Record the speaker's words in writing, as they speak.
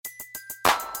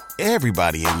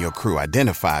Everybody in your crew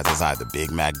identifies as either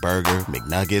Big Mac Burger,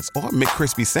 McNuggets, or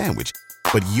McCrispy Sandwich.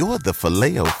 But you're the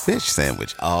Filet-O-Fish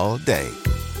Sandwich all day.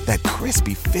 That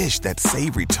crispy fish, that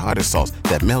savory tartar sauce,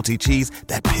 that melty cheese,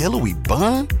 that pillowy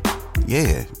bun.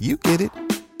 Yeah, you get it.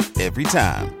 Every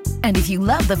time. And if you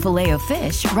love the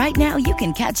Filet-O-Fish, right now you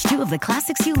can catch two of the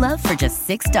classics you love for just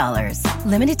 $6.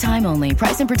 Limited time only.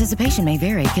 Price and participation may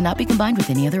vary. Cannot be combined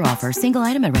with any other offer. Single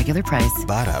item at regular price.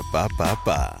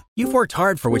 Ba-da-ba-ba-ba. You've worked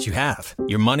hard for what you have.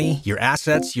 Your money, your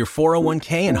assets, your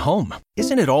 401k, and home.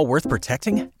 Isn't it all worth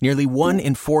protecting? Nearly 1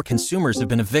 in 4 consumers have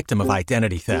been a victim of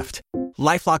identity theft.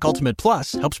 LifeLock Ultimate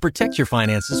Plus helps protect your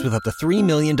finances with up to $3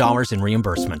 million in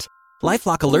reimbursement.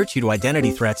 LifeLock alerts you to identity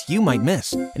threats you might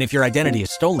miss. And if your identity is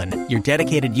stolen, your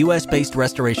dedicated U.S.-based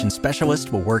restoration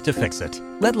specialist will work to fix it.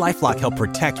 Let LifeLock help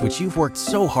protect what you've worked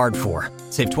so hard for.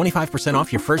 Save 25%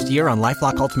 off your first year on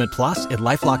LifeLock Ultimate Plus at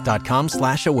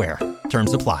LifeLock.com/aware.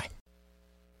 Terms apply.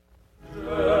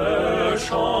 Je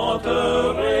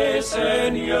chanterai,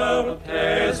 Seigneur,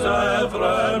 tes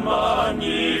œuvres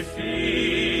magnifiques.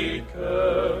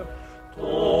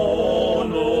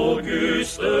 Ton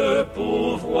auguste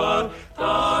pouvoir,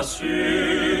 ta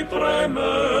suprême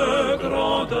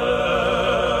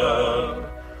grandeur.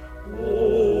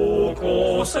 Au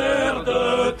concert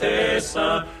de tes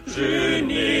saints,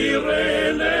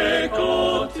 j'unirai les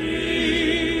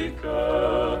cantiques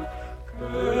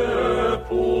que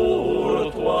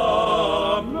pour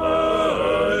toi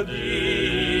me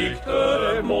dicte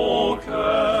mon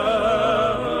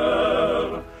cœur,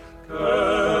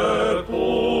 que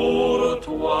pour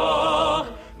toi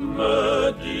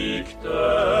me dicte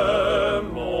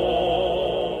mon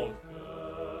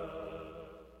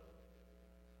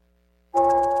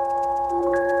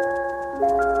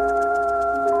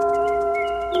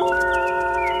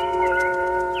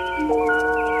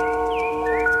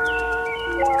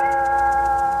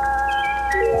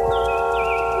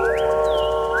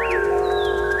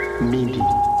Midi,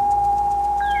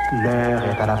 l'heure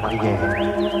est à la prière.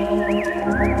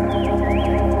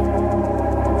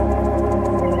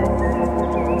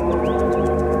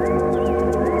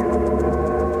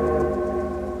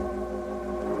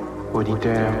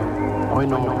 Auditeurs,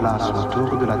 prenons place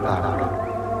autour de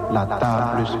la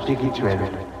table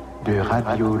spirituelle de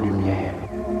Radio Lumière.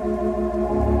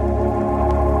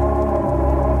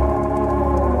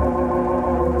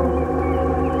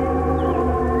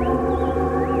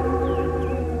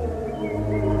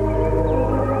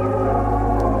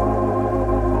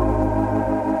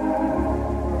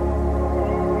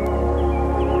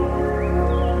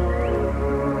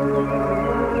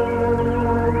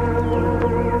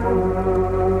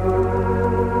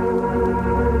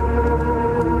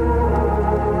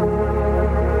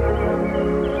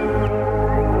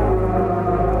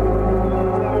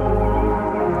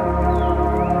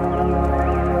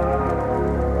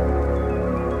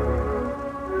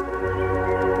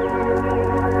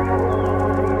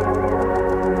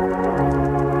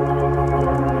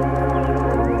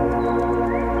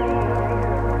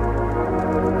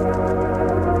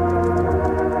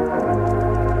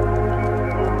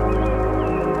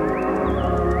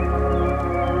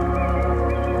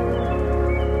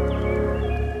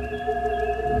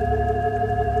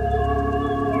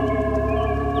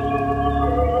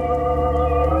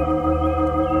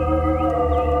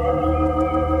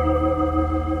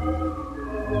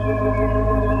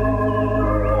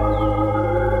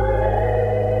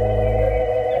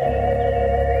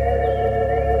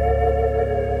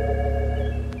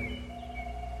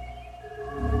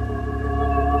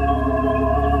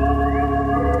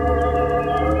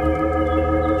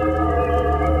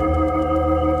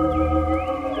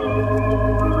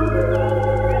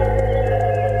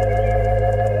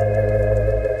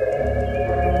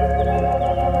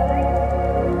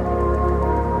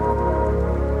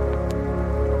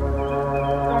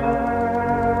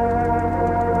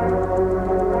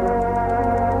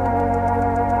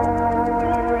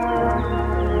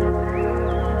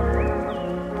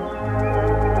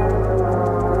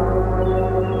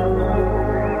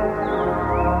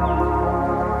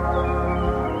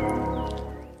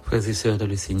 Frères et sœurs dans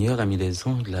le Seigneur, amis des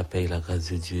ondes, la paix et la grâce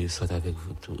de Dieu soient avec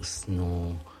vous tous.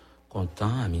 Nous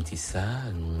comptons à midi ça,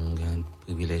 nous avons un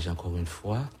privilège encore une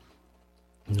fois.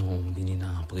 Nous venons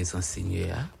dans la présence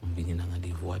Seigneur, nous venons dans le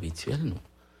rendez-vous habituel. Nous,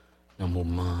 dans le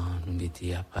moment, nous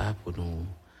mettons à part pour nous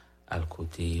à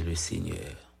côté le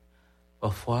Seigneur.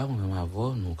 Parfois, même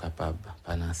avant, nous sommes capables de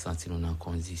pas sentir nous en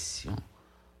condition,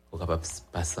 nous sommes capables de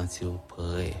pas sentir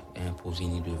prêts pour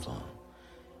venir devant.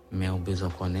 Mais on a besoin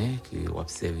de connaître que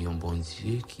observer un bon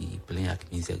Dieu qui est plein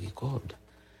avec miséricorde,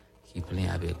 qui est plein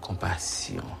avec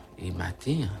compassion. Et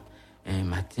matin, un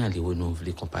matin, les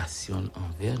renouveler compassion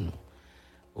envers nous.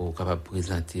 Ou capable de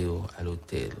présenter à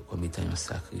l'autel comme étant un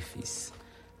sacrifice.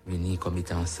 Venir comme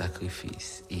étant un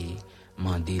sacrifice. Et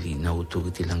demander dans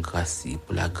l'autorité, dans la grâce,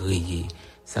 pour l'agréer,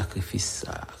 sacrifice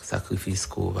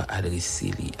qu'on va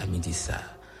adresser à midi ça.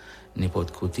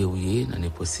 N'importe côté où il est, dans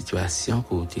n'importe situation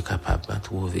que tu es capable de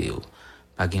trouver.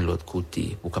 Pas gain l'autre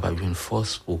côté, pour capable une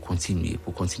force pour continuer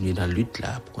dans la lutte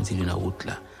là, pour continuer dans la route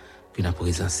là, que dans la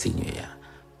présence Seigneur.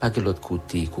 Pas que l'autre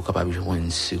côté, qu'on capable de joindre un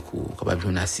secours, capable de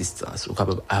joindre une assistance, ou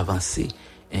capable d'avancer,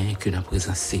 que dans la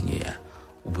présence Seigneur.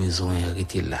 Ou besoin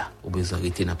d'arrêter là, ou besoin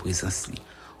d'arrêter dans la présence lui.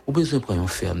 Ou besoin de prendre une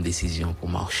ferme décision pour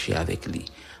marcher avec lui,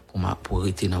 pour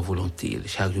arrêter dans la volonté,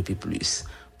 chaque jour plus,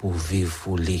 pour vivre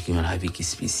pour lui qui a une vie qui est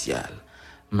spéciale.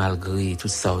 Malgré tout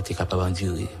ça, tu es capable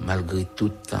d'endurer, malgré tout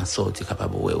temps, ça, tu es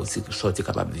capable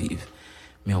de vivre.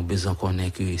 Mais on a besoin qu'on ait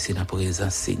que c'est dans la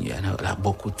présence Seigneur, dans la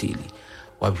bonne côté.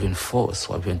 On a besoin de force,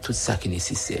 on a besoin de tout ça qui est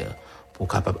nécessaire pour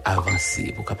capable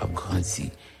avancer, pour capable grandir,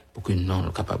 pour que nous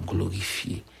soyons capables de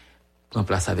glorifier. Prends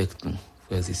place avec nous,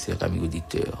 frères et sœurs, amis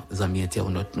auditeurs, amis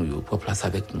internautes, nous, prends place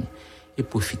avec nous et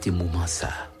profitez du moment ça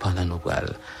pendant nos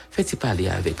balles. Faites-y parler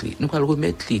avec lui. Nous allons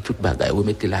remettre lui toute bagaille,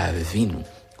 remettre la vie nous,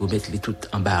 remettre lui tout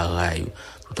embarras,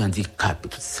 tout handicap,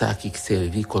 tout ça qui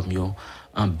servit comme une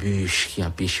embûche qui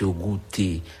empêche au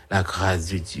goûter la grâce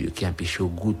de Dieu, qui empêche au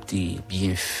goûter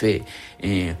bienfait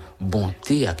et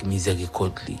bonté avec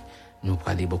miséricorde. Nous allons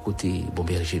aller beaucoup côté bon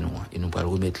berger nous et nous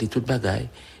allons remettre lui toute bagaille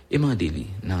et demander lui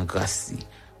dans la grâce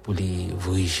pour les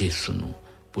voyager sur nous,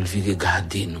 pour le virer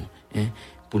garder nous,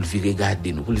 pour le virer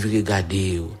garder nous, pour le virer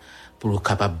garder, pour le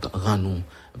capable de rendre nous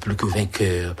plus que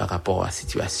vainqueurs par rapport à la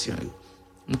situation.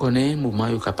 Nous connaissons un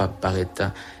moment capable de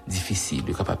paraître difficile,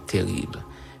 capable terrible.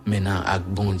 Maintenant, avec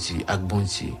bon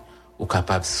Dieu, ou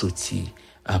capable de sortir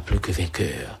plus que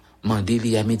vainqueur.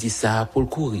 Mandez-lui à midi ça pour le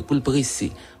courir, pour le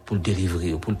presser, pour le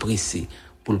délivrer, pour le presser,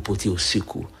 pour le porter au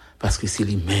secours. Parce que c'est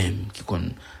lui-même qui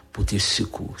compte porter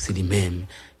secours, c'est lui-même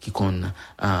qui compte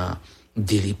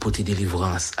porter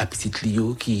délivrance à petit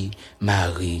Lio qui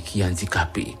marie, qui est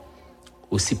handicapé.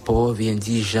 Aussi pauvre et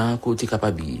indigent qu'on est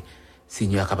capable.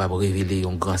 Seigneur est capable de révéler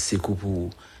un grand secours pour vous.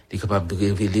 Il est capable de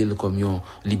révéler comme un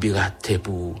libérateur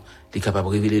pour vous. Il est capable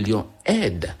de révéler une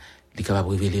aide. Il est capable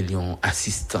de révéler une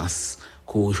assistance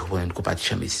qu'on ne peut pas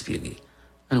jamais espérer.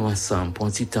 Nous ensemble, pour un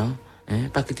petit temps,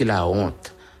 pas quitter la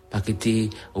honte, pas quitter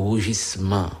le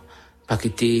rougissement, pas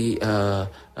quitter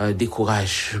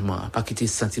découragement, pas quitter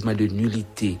sentiment de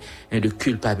nullité, de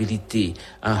culpabilité,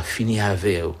 fini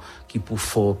avec qui pour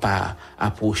fort pas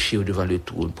approcher devant le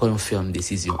trône. Prenons ferme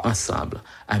décision ensemble,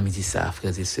 à midi ça,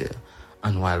 frères et sœurs,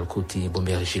 en nous le côté bon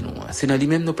berger nous. C'est dans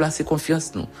lui-même nous placer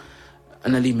confiance nous. En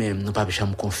lui-même nous pas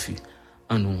jamais confus.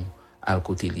 En nous à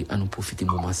côté lui, en nous profiter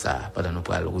moment ça pendant nous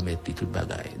pour remettre toute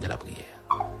bagaille de la prière.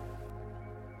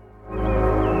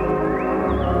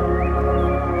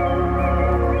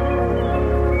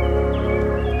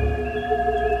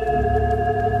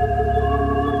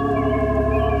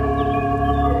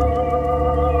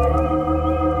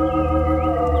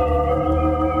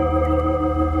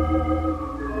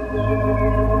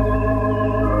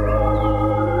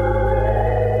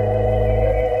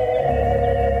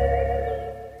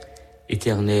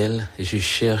 Éternel, je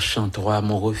cherche en toi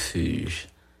mon refuge,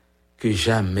 que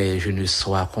jamais je ne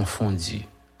sois confondu.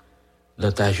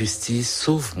 Dans ta justice,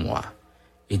 sauve-moi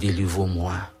et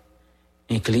délivre-moi.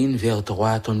 Incline vers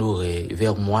moi ton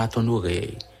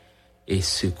oreille, et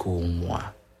secours-moi.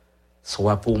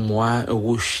 Sois pour moi un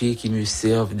rocher qui me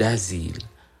serve d'asile,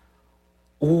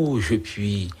 où je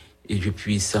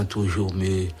puisse sans toujours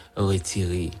me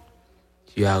retirer.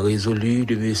 Tu as résolu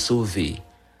de me sauver,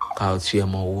 car tu es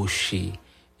mon rocher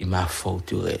et ma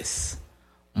forteresse.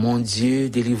 Mon Dieu,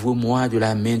 délivre-moi de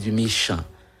la main du méchant,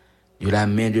 de la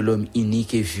main de l'homme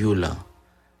inique et violent,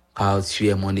 car tu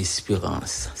es mon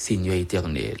espérance, Seigneur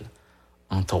éternel.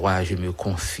 En toi je me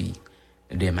confie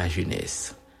dès ma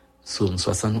jeunesse. Psaume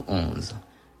 71,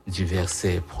 du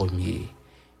verset 1er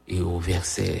et au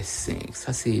verset 5.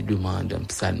 Ça c'est demande d'un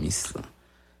psalmiste.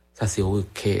 Ça c'est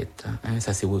requête,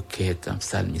 un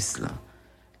psalmiste.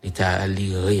 L'État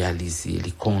li réaliser,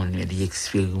 li connaître, li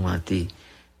expérimenter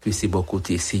que c'est bon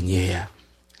côté Seigneur,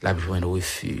 la besoin de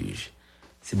refuge.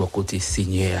 C'est bon côté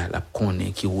Seigneur, la connaît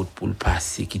qui route pour le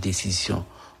passer, qui décision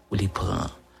pour les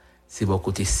prendre. C'est bon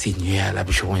côté Seigneur, la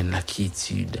besoin la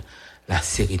quiétude, la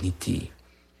sérénité.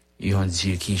 Et un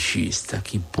Dieu qui est juste,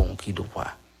 qui est bon, qui est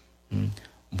droit.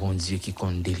 Bon Dieu qui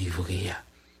compte délivrer.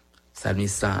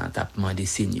 Psalmiste t'a demandé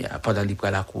Seigneur, pendant qu'il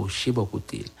pral accrocher bon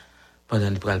côté. Pendant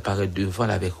qu'il pral paraître devant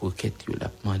avec requête, il a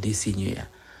demandé Seigneur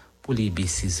pour les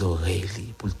baisser ses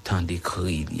oreilles, pour le temps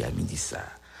d'écrire à midi ça,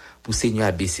 pour Seigneur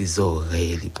abaisser ses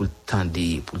oreilles, pour le temps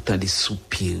des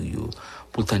soupirs,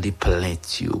 pour le temps des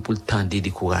plaintes, pour le temps des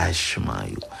découragements.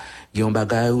 Yon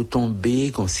bagay ou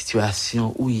tomber, kon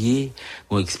situation ou yé,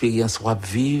 kon expérience ou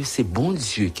vivre, c'est bon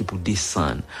Dieu qui pour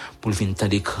descendre, pour venir temps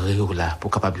d'écrire là,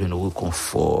 pour capable de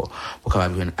réconfort, pour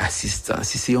capable de assistance.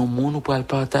 Si c'est un monde ou pour le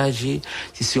partager,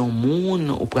 si c'est un monde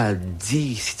ou pour le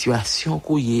dire situation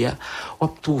qu'on y a, ou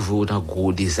trouver dans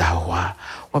gros désarroi,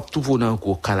 ou trouver dans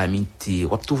gros calamité,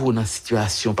 ou trouver dans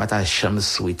situation pas ta jamais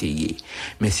souhaité.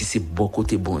 Mais si c'est bon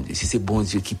côté bon Dieu, si c'est bon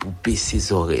Dieu qui pour baisser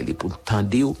ses oreilles, pour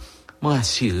tendre moi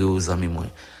assurer aux amis moi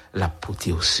la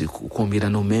porter au secours. Combien de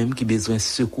nous-mêmes qui besoin de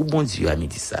secours, bon Dieu a mis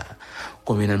dit ça.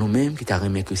 Combien de nous-mêmes qui t'a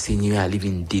remis que Seigneur il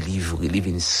vient délivrer, il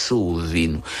vient sauver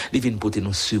nous, il vient porter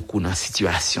nos secours dans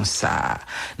situation ça,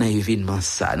 dans événement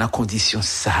ça, dans condition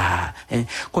ça,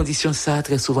 condition ça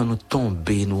très souvent nous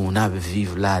tomber, nous n'a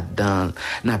vivre là-dedans,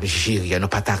 n'a gérer, nous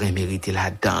pas t'a mériter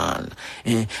là-dedans.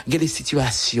 Il y a des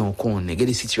situations qu'on est, il y a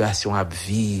des situations à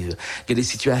vivre, il y a des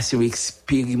situations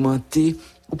expérimentées.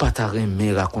 Ou pas ta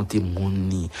remet raconter mon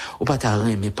ni, ou pas ta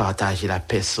remet partager la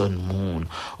personne moun,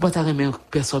 ou pas ta remet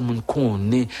personne moun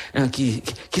connaît qui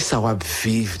savoir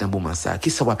vivre dans moment ça, qui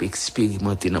savoir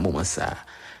expérimenter dans moment ça.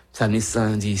 Ça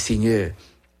nous dit Seigneur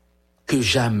que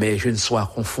jamais je ne sois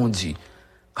confondu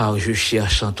car je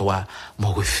cherche en toi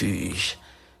mon refuge.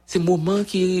 C'est moment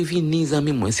qui revient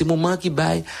amis moi, c'est moment qui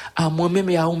baille à moi-même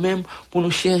et à vous-même pour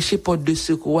nous chercher porte de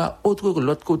secours autre que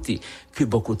l'autre côté que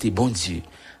bon côté bon Dieu.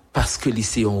 Parce que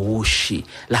c'est un rocher,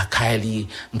 la caille,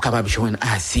 capable de joindre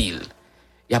asile.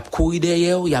 Il a couru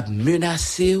derrière, il a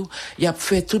menacé, il a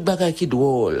fait toute bagarre qui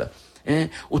drôle.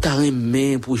 Ou t'as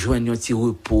remis pour joindre un petit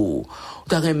repos, ou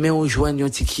t'as remis pour joindre un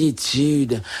petit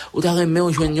quiétude, ou t'as remis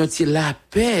pour joindre un petit la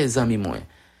paix, amis moi.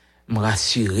 Me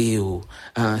rassurer,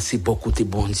 c'est beaucoup de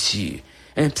bon Dieu.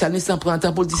 Psalmiste en prend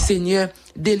temps pour dire Seigneur,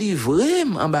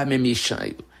 délivrez-moi en bas mes méchants.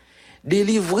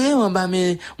 Délivrer en bas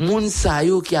mes moun sa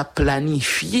yo qui a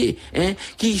planifié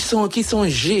qui sont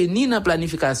génies dans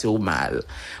planification mal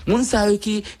moun sa yo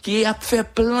qui a fait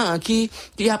plan qui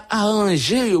a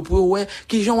arrangé pour ouais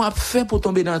qui j'ont a fait pour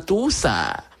tomber dans tout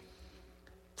ça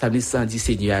me sent dit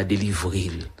Seigneur délivrer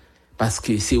parce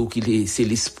que c'est où qu'il est c'est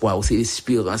l'espoir ou c'est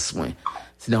l'espérance moi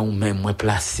c'est dans où même moi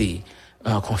placer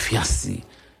confiance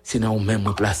c'est dans où même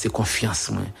moi placer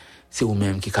confiance moi c'est où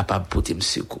même qui est capable porter me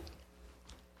secours.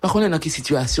 Pas qu'on est dans quelle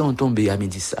situation on tombe à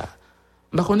midi ça.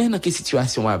 Pas qu'on est dans quelle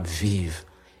situation on vivre.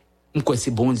 Quoi c'est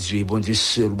bon Dieu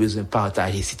seul besoin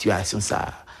partager situation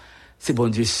ça. C'est bon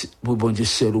Dieu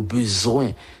seul au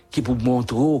besoin qui pour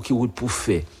montrer qui route pour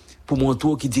faire, pour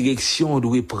montrer qui direction on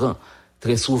doit prendre.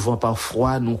 Très souvent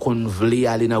parfois nous qu'on veut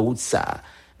aller dans route ça,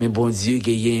 mais bon Dieu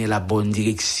gagne la bonne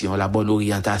direction, la bonne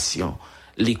orientation.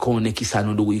 Li connaît qui ça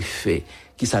nous doit faire,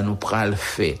 qui ça nous pral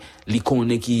faire, li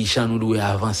connaît qui ça nous doit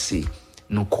avancer.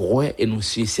 Nous croyons et nous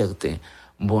sommes certains.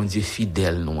 Bon Dieu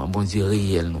fidèle nous, bon Dieu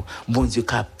réel nous, bon Dieu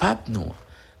capable nous.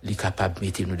 Il est capable de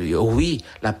mettre nous dehors. Oui,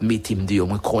 la mettre nous dehors.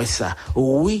 Moi crois ça.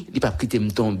 Oui, il pas quitter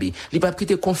me tomber. Il pas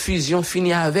quitter confusion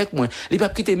finir avec moi. Il pas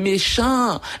quitter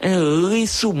méchant un ri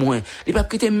sous moi. Il pas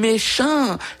quitter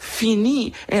méchant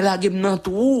fini un laguer dans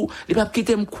trou. Il pas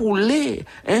quitter me couler,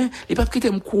 il pas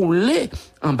quitter me couler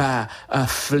en bas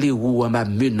fléau, en bas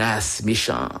menace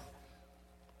méchant.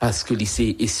 Parce que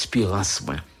c'est espérance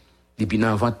moi. Depuis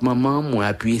dans ventre maman, moi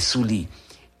appuyé sous lui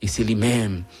et c'est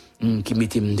lui-même qui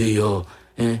mettait me dehors.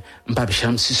 M'pas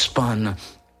jamais suspendre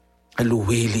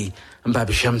louer lui, m'pas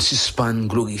jamais suspendre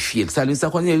glorifier. Ça nous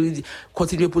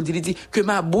continue pour dire que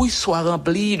ma bouche soit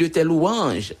remplie de tes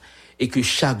louanges. Et que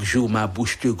chaque jour ma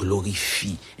bouche te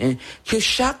glorifie, que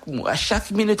chaque mois, à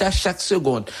chaque minute, à chaque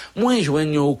seconde, moi je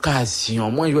joigne une occasion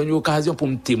pour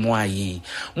me témoigner,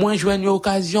 moi je joigne une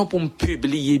occasion pour me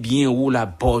publier bien ou la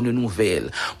bonne nouvelle,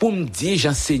 pour me dire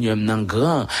Jean Seigneur m'en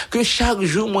grand, que chaque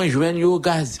jour moi je joigne une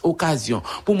occasion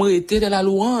pour me rester dans la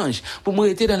louange, pour me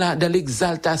rester dans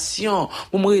l'exaltation,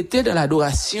 pour me rester dans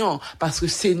l'adoration, parce que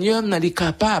Seigneur m'en est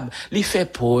capable, il fait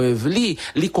preuve,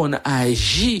 il qu'on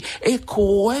agit et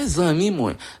quoi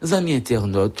amis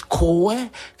internautes, croyez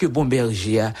que bon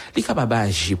berger est capable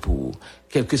d'agir pour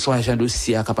quel que soit un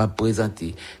dossier capable de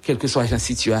présenter, quel que soit une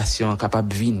situation capable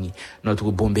de venir,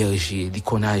 notre bon berger, il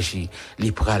qu'on agit,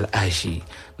 il pral agir.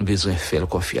 Nous besoin faire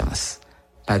confiance.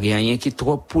 Pas rien qui est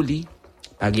trop pour lui,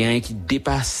 pas rien qui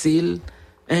dépasse,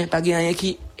 pas rien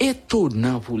qui est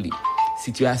étonnant pour lui.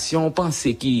 Situation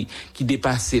pensée qui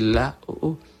dépasse là,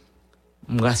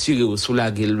 me rassurer sur la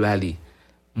gueule aller.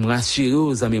 Me rassurer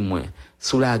aux amis moi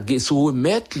sur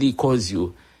remettre les causes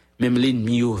yo même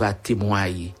l'ennemi va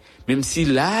témoigner même si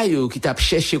là yo qui t'a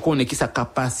cherché connaît qui ça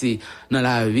cap passer dans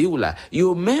la vie ou là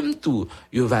yo même tout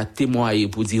yo va témoigner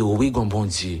pour dire oui gon bon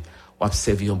Dieu ou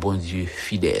observer un bon Dieu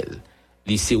fidèle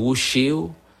laisser rocher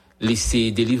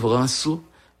laisser délivrance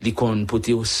li kon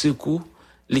porter au secours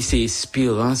laisser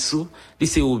espérance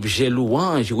laisser objet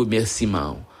louange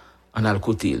remerciement en al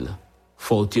côté là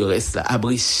forteresse là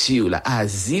abri sûr là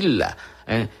asile là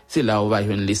hein c'est là où va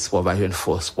joindre l'espoir va joindre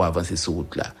force pour avancer sur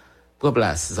route là prends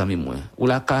place amis moi ou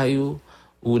la caillou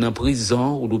ou dans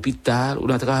prison ou l'hôpital ou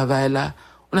dans travail là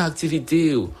ou dans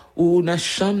activité ou dans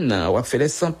chambre là ou faire les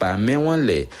 100 pas mais on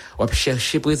les ou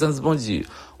chercher présence bon Dieu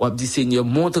ou dit Seigneur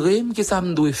montre-moi que ça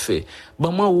me doit faire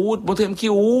bon moi route montre-moi qui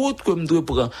route que me doit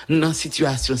prendre dans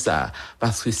situation ça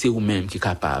parce que c'est vous même qui est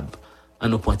capable en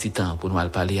nous prendre temps pour nous aller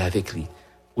parler avec lui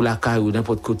ou la caillou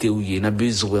n'importe côté où il y a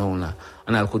besoin là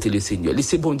on a le côté le Seigneur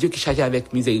c'est bon Dieu qui charge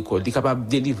avec miséricorde il est capable de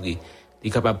délivrer il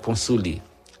est capable de consoler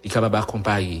il est capable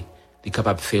d'accompagner il est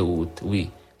capable de faire route oui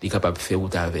il est capable de faire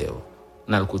route avec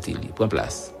on a le côté lui prends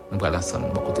place nous allons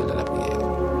ensemble au côté de la prière.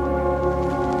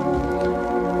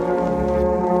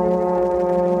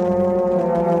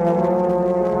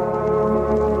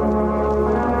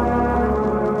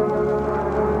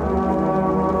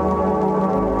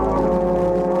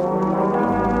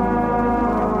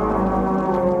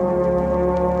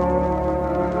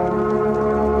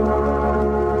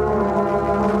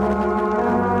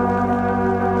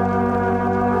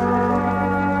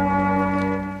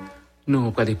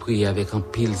 Nous allons prier avec un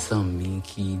pile d'amis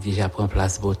qui déjà prend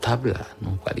place au table là.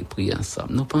 Nous allons prier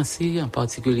ensemble. Nous pensons en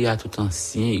particulier à tout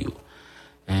ancien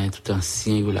tout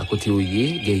ancien là côté où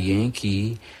il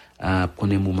qui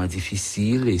connaît un moment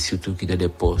difficile et surtout qui dans des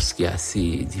postes qui est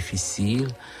assez difficile.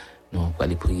 Nous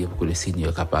allons prier pour que le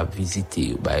Seigneur soit capable de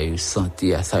visiter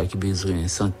santé à ça qui besoin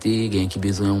santé, gain qui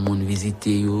besoin un monde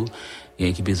visiter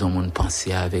gain qui besoin un monde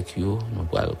penser avec eux.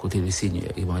 Nous allons côté le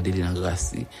Seigneur et demander la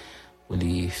grâce pour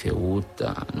les faire route.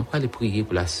 Nous allons prier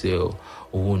pour la sœur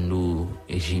Rounou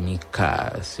et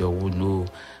Jimika, sœur Rounou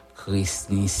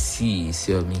Christnissi,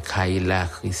 sœur Michaela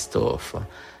Christophe,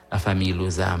 la famille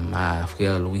Lozama,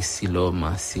 frère Louis Silom,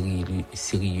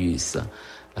 Sirius,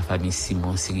 la famille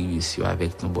Simon Sirius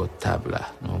avec nos bonnes tables.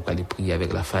 Nous allons prier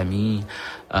avec la famille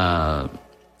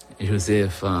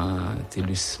Joseph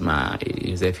Telusma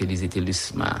et Joseph Élisée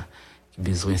Telusma. Qui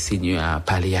besoin Seigneur à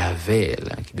parler avec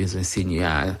elle, qui besoin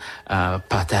Seigneur à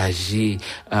partager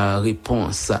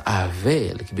réponse avec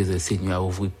elle, qui besoin Seigneur à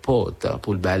ouvrir porte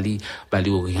pour le bali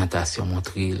orientation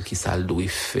montrer qui ça doit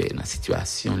faire dans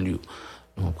situation lui.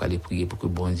 Donc on va prier pour que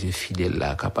bon Dieu fidèle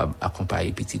là capable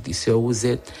accompagner petite sœur vous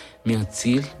êtes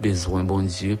Myrtil besoin bon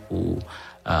Dieu pour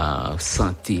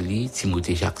santé li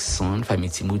Timothée Jackson famille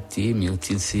Timothée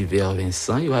Myrtil Sévère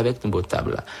Vincent yo avec nous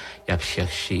table là y a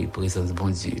chercher présence bon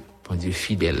Dieu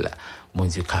fidèle, bon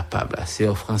Dieu capable.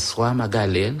 Sœur François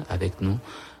Magalène avec nous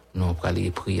allons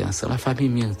aller prier ensemble. La famille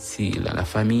Myrtil, la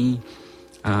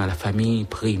famille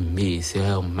Primée,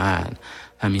 Sœur Man,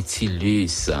 famille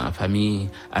Tilus, famille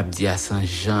Abdia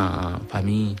Saint-Jean,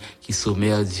 famille qui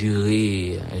sommaire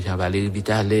Duré, Jean-Valérie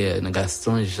Vitaler,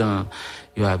 Gaston Jean,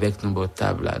 yo avec nous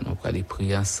table là, nous aller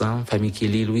prier ensemble. Famille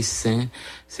Kelly Louis Saint,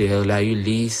 Sœur La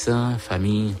Ulysse,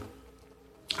 famille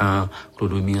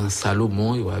Clodomir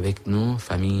Salomon est avec nous,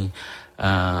 famille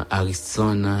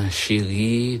Ariston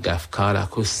Chéri, Dafkar la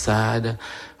Cossade,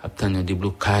 obtenir un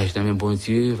déblocage dans mes bon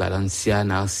Dieu, Valencia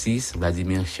Narcisse,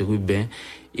 Vladimir Chérubin,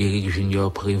 Éric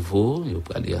Junior Prévost, ils vont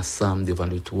aller ensemble devant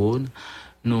le trône.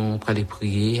 Nous allons aller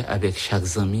prier avec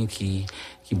chaque ami qui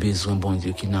besoin bon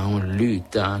Dieu, qui n'a en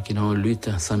lutte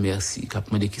sans merci, qui a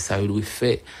demandé qui ça doit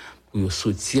faire pour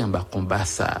sortir en bas combat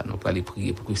ça. Nous allons aller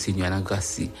prier pour que le Seigneur la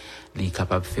grâce est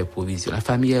capable de faire provision. La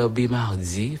famille Herbé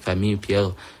Mardi, famille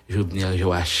Pierre Jovenel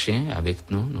Joachim avec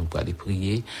nous allons aller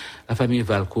prier. La famille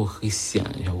Valco Christian,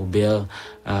 Jean-Robert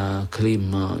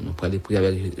Clément, nous allons aller prier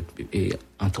avec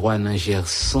Antoine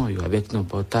Gerson avec nos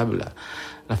portables.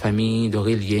 La famille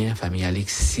d'Aurélien, famille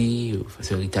Alexis,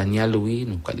 sœur Ritania Louis,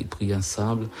 nous allons aller prier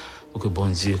ensemble pour que bon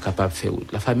Dieu est capable de faire.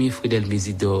 La famille Frédel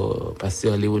Mésidor,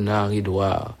 pasteur Léonard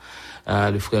Edouard,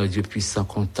 le frère Dieu puissant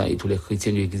content et tous les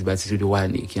chrétiens de l'église baptiste de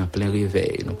Rouané qui est en plein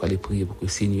réveil. Donc, on va aller prier pour que le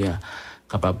Seigneur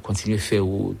capable de continuer à faire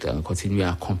route, continuer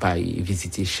à accompagner,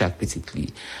 visiter chaque petite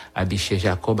lit. Abiché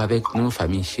Jacob avec nous,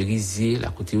 famille Chérizier, la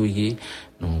côté où il est.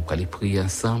 Donc, on va aller prier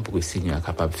ensemble pour que le Seigneur soit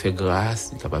capable de faire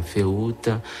grâce, capable de faire route.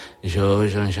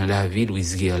 Georges, Jean-David,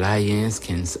 Louise Guerre Lyons,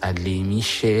 Kens Adley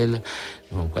Michel.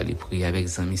 Donc, on va aller prier avec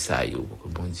Zami Sayo pour que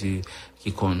bon Dieu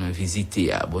qui qu'on a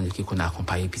visité, bon Dieu qui qu'on a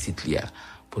accompagné petite lit.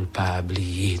 Pour ne pas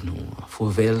oublier nous.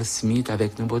 Fauvel Smith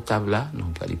avec nous table là, nous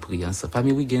allons prier ensemble.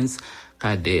 Famille Wiggins,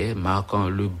 Cadet, Marc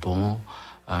Le Bon,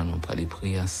 Nous allons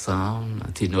prier ensemble.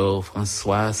 Ténor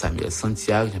François, Samuel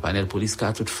Santiago, le panel police,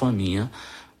 car toute famille. Hein.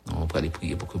 Nous allons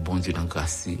prier pour que bon Dieu dans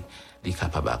grâce, il est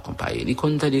capable d'accompagner. Il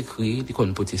compte d'écrire, il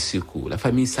compte porter secours. La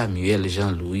famille Samuel,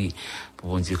 Jean-Louis, pour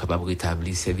bon Dieu capable de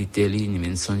rétablir Servitelli,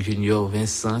 Nimenson Junior,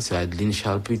 Vincent, sur Adeline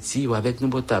Charles Petit, ou avec nous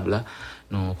potable là.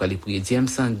 Nous allons prier James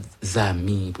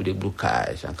Zami pour des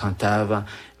blocages. En Cantave,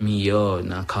 Millon,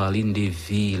 en Caroline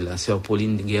Deville, en Sœur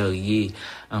Pauline Guerrier,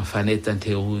 en Fanette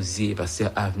Anterousier,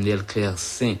 Pasteur Avenel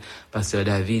Claire-Saint, Pasteur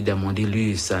David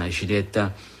Amondelus, en Juliette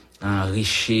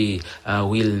Richer,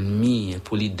 Wilmy,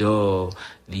 Polydor,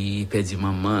 li perdu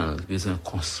maman, besoin de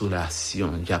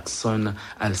consolation, Jackson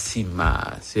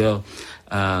Alcima, sœur,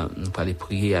 nous allons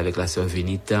prier avec la sœur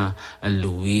Venita,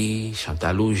 Louis,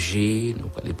 Chantal Auger, nous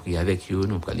allons prier avec eux,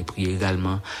 nous allons prier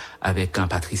également avec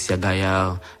Patricia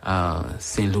Gaillard,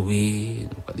 Saint-Louis,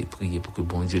 nous allons prier pour que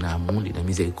bon Dieu dans le monde, dans la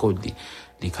miséricorde,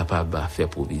 il est capable de faire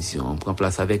provision. On prend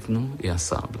place avec nous et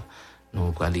ensemble, nous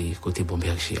allons aller côté bon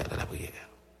berger à la prière.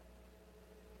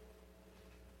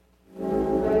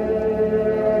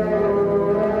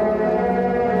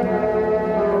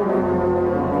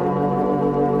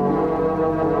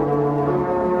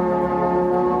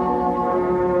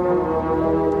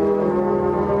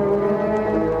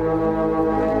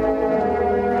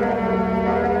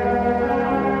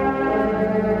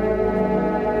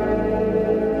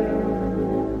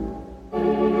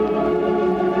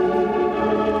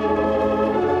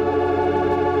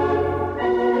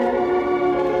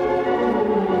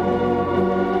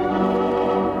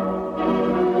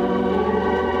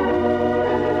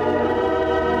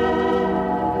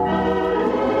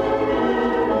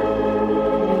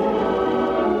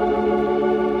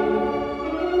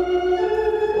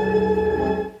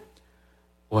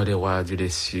 Dieu des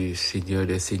cieux, Seigneur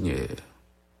des seigneurs,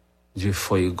 Dieu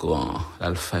fort et grand,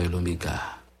 l'alpha et l'oméga.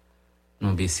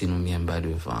 Nous baissons nous bien bas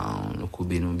devant, nous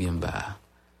courbons nous bien bas,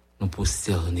 nous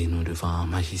prosternons nous devant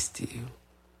majesté.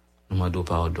 Nous demandons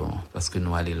pardon parce que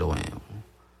nous allons loin.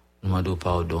 Nous demandons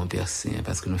pardon, Père Saint,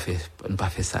 parce que nous n'avons pas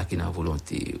fait ça qui est dans la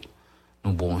volonté.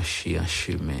 Nous branchons en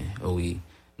chemin, oui,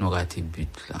 nous ratons le but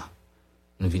là.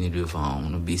 Nous venons devant,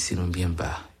 nous baissons nous bien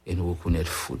bas et nous reconnaissons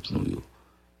faute nous.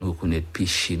 Nous reconnaissons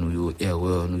péché, nous,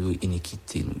 erreur, nous,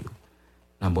 iniquité, nous.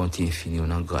 Dans bonté infinie,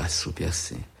 dans grâce au Père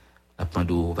Saint. La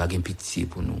pando va gagner pitié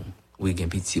pour nous. Oui, gagner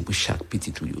pitié pour chaque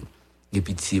petit tout. Gagner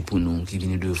pitié pour nous qui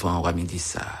viennent devant, on va me dire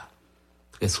ça.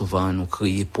 Très souvent, nous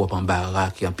crions propre embarras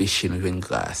qui empêche nous de jouer une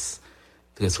grâce.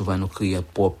 Très souvent, nous crions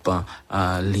propre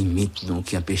limite nous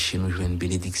qui empêche nous de jouer une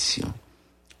bénédiction.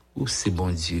 Où c'est bon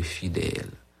Dieu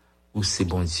fidèle. Où c'est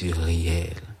bon Dieu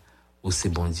réel. Où c'est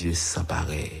bon Dieu sans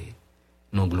pareil.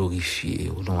 Nous glorifier,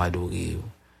 nous adorer.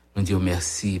 Nous disons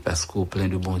merci parce qu'on est plein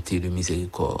de bonté et de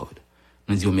miséricorde.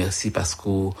 Nous disons merci parce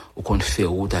qu'on fait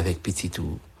route avec petit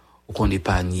tout. Qu'on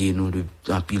épargne nous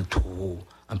en pile trou,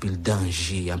 en pile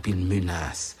danger, en pile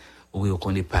menace. Oui,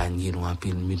 qu'on épargne nous en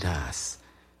pile menace.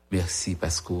 Merci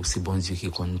parce que c'est bon Dieu qui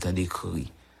nous a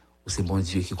décrit. C'est bon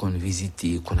Dieu qui nous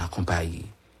visité, qu'on accompagne.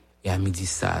 Et à midi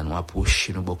ça, nous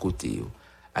approchons de bon côté.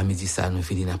 À midi ça, nous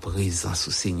venons dans la présence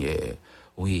du Seigneur.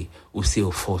 Oui, ou c'est au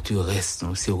forteresse,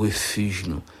 nous, c'est au refuge,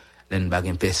 nous. L'en pas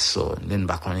une personne, l'en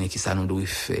pas connaît qui ça nous doit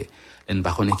faire, l'en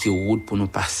pas connaît qui route pour nous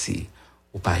passer,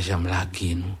 ou pas jamais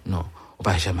laguer nous, non, ou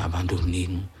pas jamais abandonner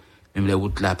nous. Même les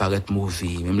routes là paraissent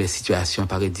mauvaises, même les situations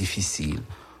paraissent difficiles,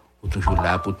 ou toujours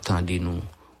là pour tendre nous,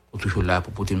 ou toujours là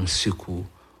pour porter nous secours,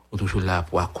 ou toujours là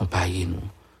pour accompagner nous,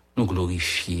 nous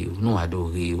glorifier, nous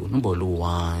adorer, nous bon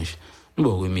louange, nous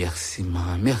bon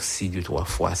remerciement, merci Dieu 3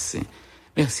 fois Saint.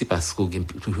 Merci parce que vous avez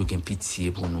toujours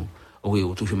pitié pour nous. Oui,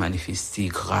 vous toujours manifesté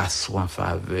grâce en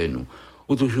faveur nous.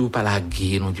 Vous toujours pas la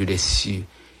guerre, non Dieu des cieux.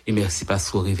 Et merci parce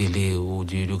que vous révélez au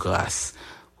Dieu de grâce.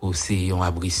 Vous c'est un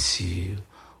abri sûr.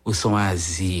 Vous sont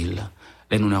asile.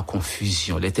 Là nous en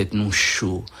confusion, les têtes nous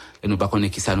chauds. Là nous pas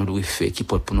connaître qui ça nous doit faire, qui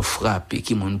porte pour nous frapper,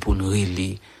 qui monde pour nous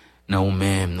relayer. Nous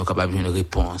même nous capable une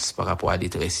réponse par rapport à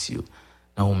détresse.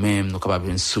 Nous même nous capable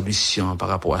une solution par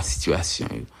rapport à la situation.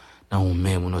 Nous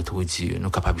même notre Dieu, nous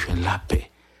capables de joindre la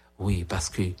paix. Oui, parce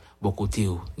que beaucoup de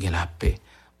gens ont la paix,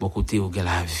 beaucoup de gens ont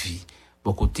la vie,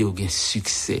 beaucoup de gens ont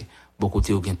succès, beaucoup de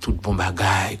gens ont tout bon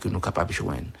bagage que nous sommes capables de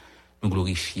joindre. Nous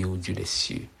glorifions au Dieu des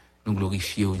cieux, nous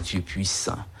glorifions au Dieu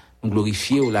puissant, nous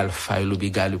glorifions l'alpha et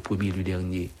l'oméga, le premier et le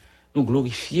dernier. Nous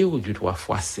glorifions au Dieu 3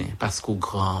 fois saint, parce qu'au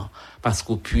grand, parce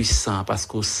qu'au puissant, parce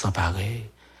qu'au sans pareil.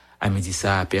 À midi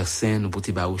ça, Père Saint, nous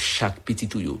pouvons chaque petit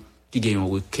tuyau qui gagne une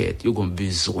requête, qui a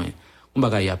besoin. On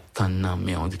va y attendre,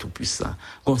 mais on dit tout puissant.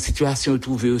 Quand situation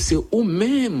trouvée, c'est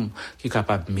eux-mêmes qui est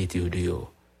capable de mettre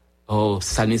dehors. Oh,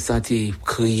 ça ne sentait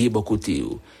crier beaucoup de côté.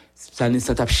 Ça ne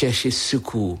t'a cherché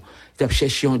secours, t'a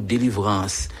cherché en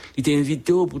délivrance. Il t'a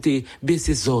invité pour te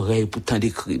baisser ses oreilles pour t'en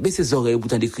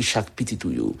décrire, chaque petit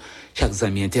tuyau, chaque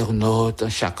ami internaute,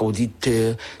 chaque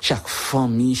auditeur, chaque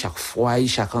famille, chaque foyer,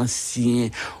 chaque ancien,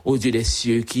 au Dieu des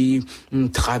cieux qui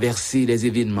traversé les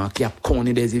événements, qui a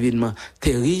connu des événements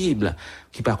terribles,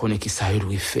 qui pas connaît qui ça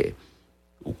lui fait,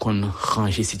 ou qu'on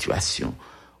range situation,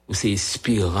 ou c'est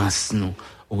espérance nous.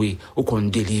 Oui, ou qu'on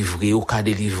délivre, ou qu'a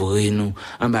délivrer nous,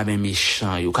 en bas même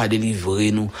méchant, ou qu'a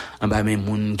délivrer nous, en bas même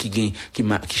moun qui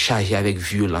chargé avec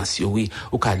violence, oui,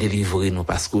 ou qu'a délivrer nous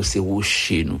parce que c'est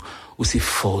rocher nous, ou c'est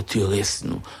forteresse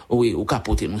nous, oui, ou qu'a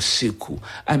porter nous secours.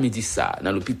 À midi ça,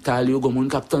 dans l'hôpital, il y a moun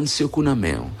qui attend secours dans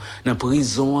main, dans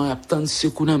prison, attend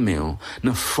secours dans main,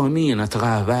 dans famille, dans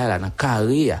travail, dans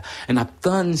carrière,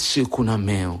 attend secours dans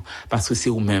main, parce que c'est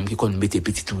vous même qui qu'on mette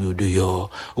petit tout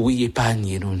dehors, oui,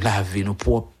 épargner nous, laver nous,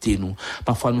 nous.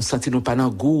 Parfois, nous sentons pas dans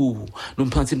le goût, nous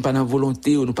ne sentons pas dans la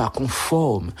volonté, nous pas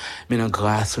conformes. Mais dans la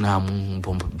grâce, nous avons un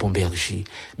bon berger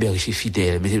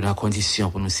fidèle, mettez-nous dans la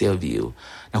condition pour nous servir, dans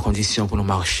la condition pour nous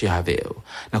marcher avec, dans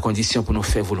la condition pour nous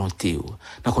faire volonté, dans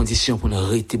la condition pour nous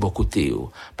arrêter beaucoup côté,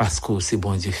 parce que c'est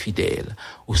bon Dieu fidèle,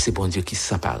 ou c'est bon Dieu qui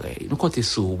sent pareil. Nous comptons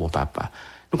sur bon papa,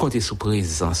 nous comptons sur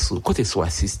présence, nous comptons sur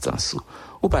assistance.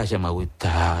 Ou pas jamais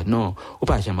retard, non, ou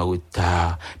pas jamais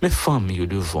retard. Mes familles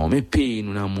devant, mes pays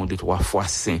nous dans le monde de 3 fois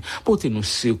saint, portez-nous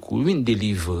secours, venez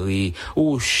délivrer,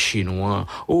 ou chinois,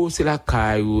 ou c'est la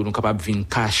caille, nous capables de venir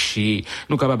cacher,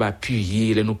 nous capables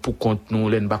d'appuyer, nous pour compte nous,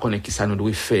 nous pas connaître qui ça nous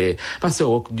doit faire. Parce que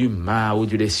au du mal, au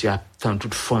Dieu des cieux, tant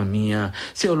toute famille,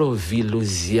 c'est leur ville,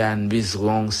 Lausanne,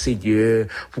 besoin, Seigneur,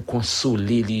 pour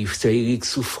consoler les, c'est Eric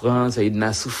souffrant, c'est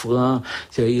Edna souffrant,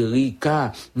 c'est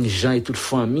Erika, Jean et toute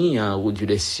famille, au Dieu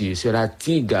des cieux, c'est la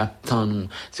Tigre, attend nous,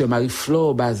 c'est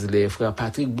Marie-Flore Baselet, frère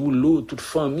Patrick Boulot, toute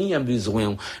famille a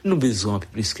besoin, nous besoin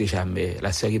plus que jamais.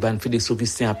 La sœur Ivan Félix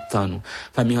Augustin attend nous,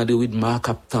 famille André Widmark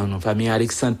attend nous, famille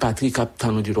Alexandre Patrick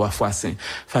attend nous du 3 fois saint,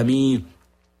 famille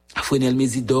Frenel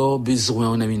Mésidor, besoin,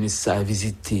 on a mis ça,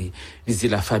 visiter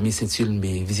la famille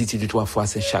Saint-Ulmé, visiter du 3 fois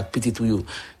Saint-Jacques, petit tuyau,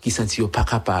 qui sentit pas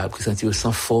capable, qui sentit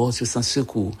sans force, sans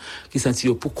secours, qui sentit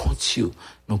pour compter.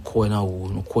 Nous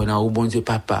croyons en bon Dieu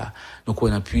papa, nous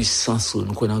croyons en puissance,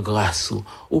 nous croyons en grâce,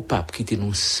 au pape quitter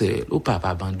nous seuls, au pape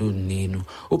abandonner nous,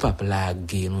 au pape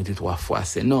laguer nous du 3 fois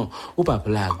c'est non, au pape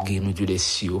laguer nous du des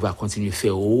cieux, on va continuer à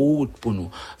faire route pour nous,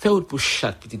 faire route pour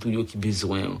chaque petit tuyau qui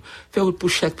besoin, faire route pour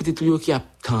chaque petit tuyau qui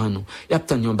attend nous, il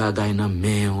attend nos bagailles dans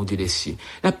main du des cieux,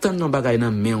 il attend nos bagailles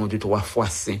dans main du 3 fois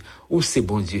saint, où c'est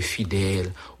bon Dieu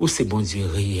fidèle, où c'est bon Dieu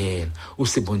réel, où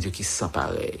c'est bon Dieu qui sent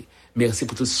pareil. Merci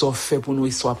pour tout ça fait pour nous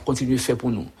et soit continuer faire pour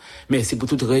nous. Merci pour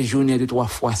toute région de 3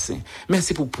 fois saint.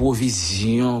 Merci pour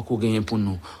provision qu'on gagne pour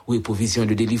nous. Oui, provision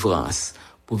de délivrance,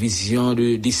 provision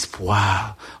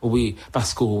d'espoir. Oui,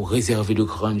 parce qu'on réserve de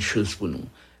grandes choses pour nous.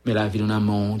 Mais la vie dans le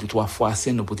monde de 3 fois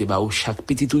saint, nous pouvons chaque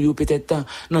petit tuyau peut-être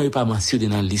non, il pas mentionné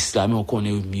dans la liste là, mais on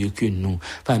connaît mieux que nous.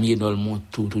 Famille dans le monde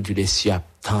tout Dieu des cieux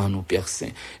attend nous Père Saint.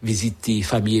 Visiter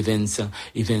famille Vincent.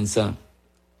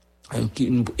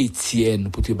 Étienne,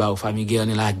 pour te battre, famille guerre,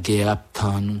 la guerre,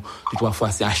 attend nous. 3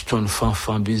 fois, c'est acheter un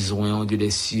enfant besoin, Dieu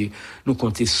des cieux. Nous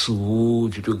comptons sur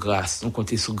Dieu de grâce. Nous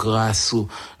comptons sur grâce.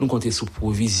 Nous comptons sur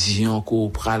provision qu'on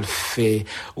pourra le faire.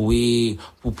 Oui,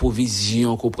 pour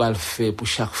provision qu'on pourra le faire pour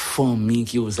chaque famille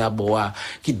qui aux abois,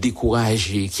 qui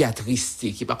découragée, qui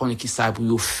attristé, qui pas connaît qui ça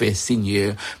pour faire,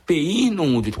 Seigneur. Pays,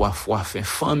 nous, 3 fois, fait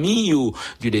famille,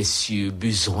 Dieu des cieux,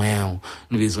 besoin.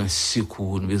 Nous besoin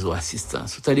secours, nous besoin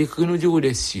assistance. C'est-à-dire que nous Dieu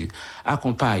des cieux,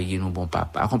 accompagnez nous bon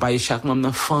papa, accompagnez chaque membre de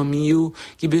la famille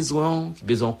qui besoin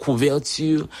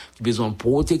couverture, qui besoin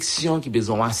protection, qui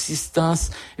besoin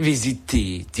assistance,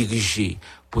 visiter, diriger,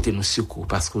 porter nous secours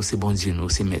parce que c'est bon Dieu nous,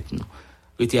 c'est maître nous.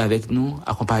 Restez avec nous,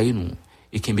 accompagnez nous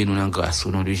et qu'il nous en grâce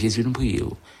au nom de Jésus nous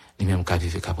prions. Les mêmes qu'à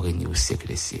vivre qu'à régner au siècle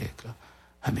des siècles.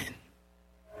 Amen.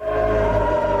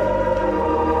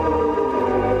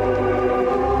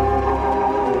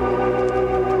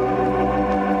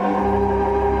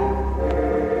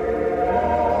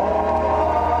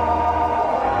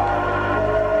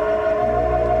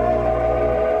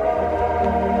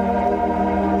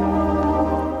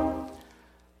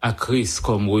 À Christ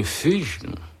comme refuge,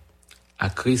 nous. À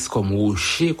Christ comme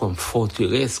rocher, comme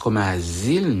forteresse, comme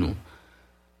asile, nous.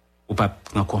 Ou pas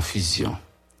en confusion.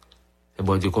 C'est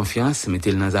bon de confiance,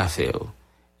 mettez-le dans les affaires.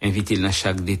 Invitez-le dans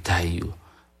chaque détail.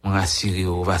 On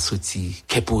rassure, on va sortir,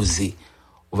 qu'est posé.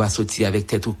 On va sortir avec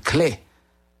tête ou clé.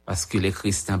 Parce que les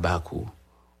Christ en bas,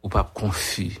 ou pas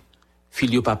confus.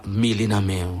 Fil ou pas mêlé dans la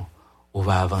main. On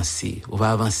va avancer,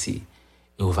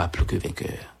 et on va plus que vainqueur.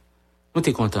 Nous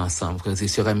t'es contents ensemble, frères et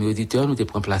sœurs, amis auditeurs, nous t'es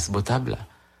pris place potable.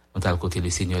 On t'a le côté le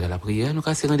Seigneur de la prière. Nous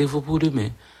cassons rendez-vous pour demain.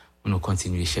 Nous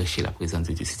continuons à chercher la présence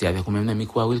de Dieu. C'était avec nous-mêmes, l'ami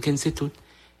Kwa Wilken, c'est tout.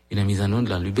 Il a mis en nom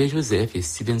de Lubé Joseph et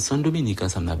Stevenson Dominique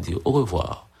ensemble à dire au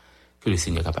revoir. Que le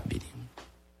Seigneur capable bénir.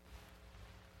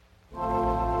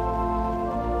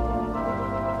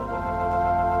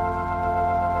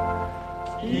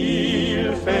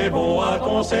 Il fait bon à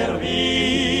ton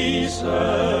service,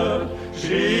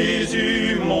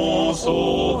 Jésus mon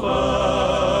sauveur,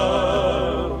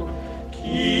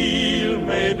 qu'il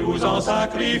met doux en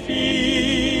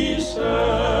sacrifice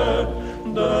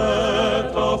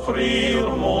de t'offrir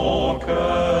mon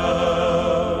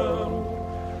cœur.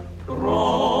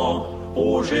 Prends,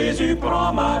 ô Jésus,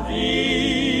 prends ma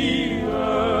vie,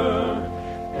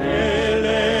 elle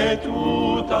est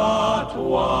tout à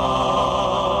toi.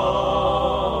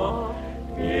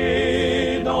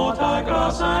 Et dans ta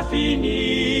grâce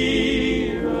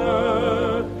infinie,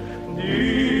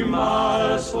 du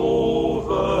mal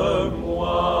sauve-moi.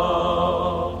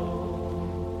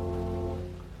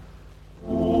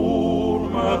 Pour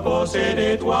me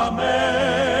posséder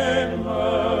toi-même,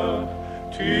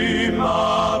 tu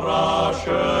m'as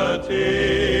racheté.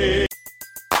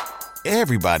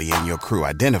 Everybody in your crew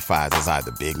identifies as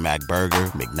either Big Mac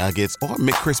Burger, McNuggets, or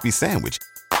McCrispy Sandwich.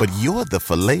 But you're the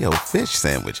Filet-O-Fish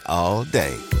Sandwich all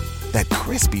day. That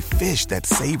crispy fish, that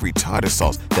savory tartar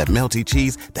sauce, that melty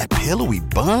cheese, that pillowy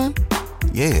bun.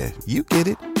 Yeah, you get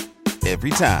it.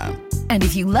 Every time. And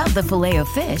if you love the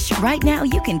Filet-O-Fish, right now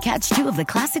you can catch two of the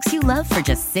classics you love for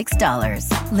just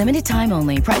 $6. Limited time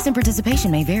only. Price and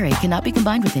participation may vary. Cannot be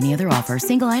combined with any other offer.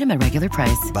 Single item at regular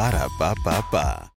price. Ba-da-ba-ba-ba.